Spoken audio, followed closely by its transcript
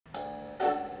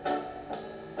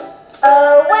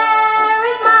Oh, where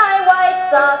is my white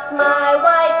sock, my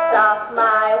white sock,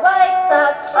 my white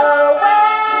sock? Oh,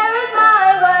 where is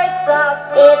my white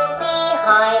sock? It's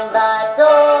behind the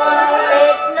door.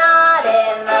 It's not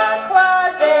in the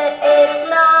closet. It's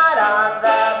not on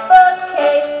the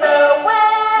bookcase. So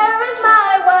where is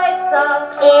my white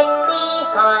sock? It's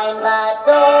behind the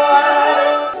door.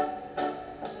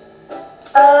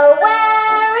 Oh,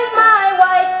 where is my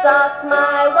white sock,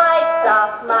 my white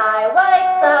sock, my white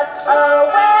sock? Oh,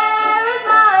 where is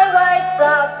my white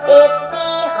sock? It's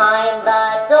behind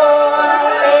the door.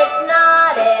 It's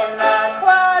not in the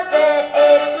closet.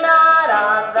 It's not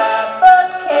on the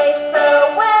bookcase.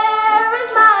 So where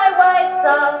is my white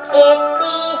sock? It's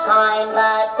behind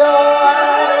the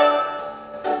door.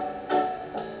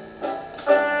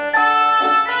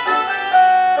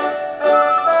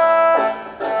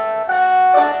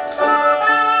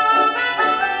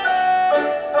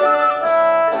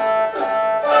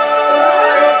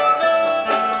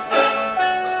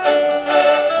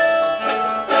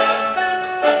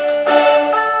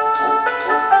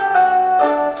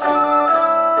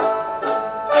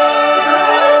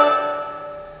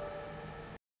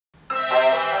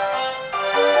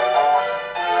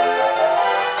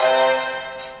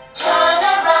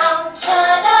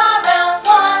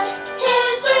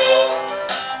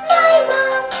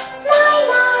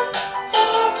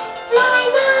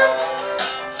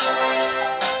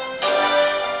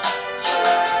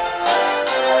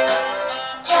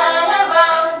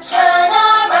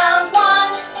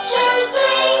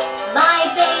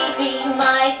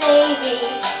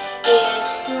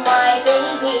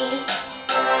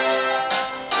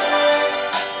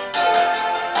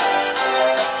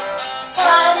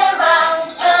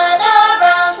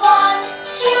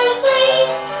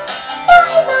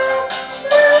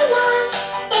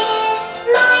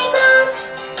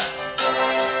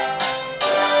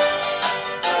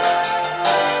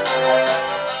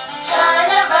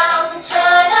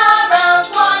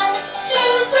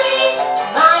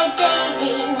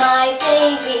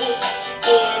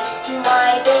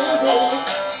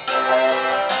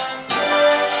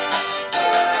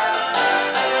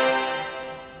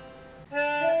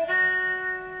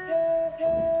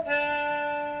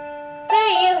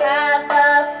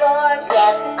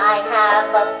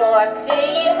 Do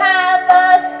you have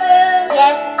a spoon?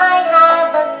 Yes, I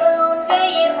have a spoon. Do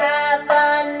you have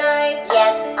a knife?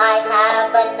 Yes, I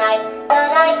have a knife.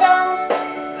 But I don't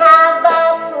have a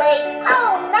plate.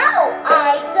 Oh no,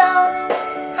 I don't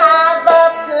have a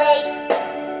plate.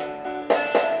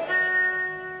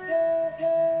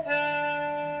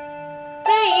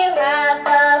 Do you have a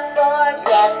fork?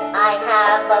 Yes, I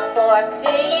have a fork. Do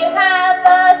you have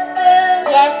a spoon?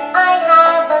 Yes, I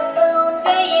have a spoon.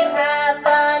 Do you have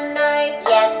a knife?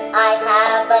 Yes, I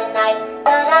have a knife.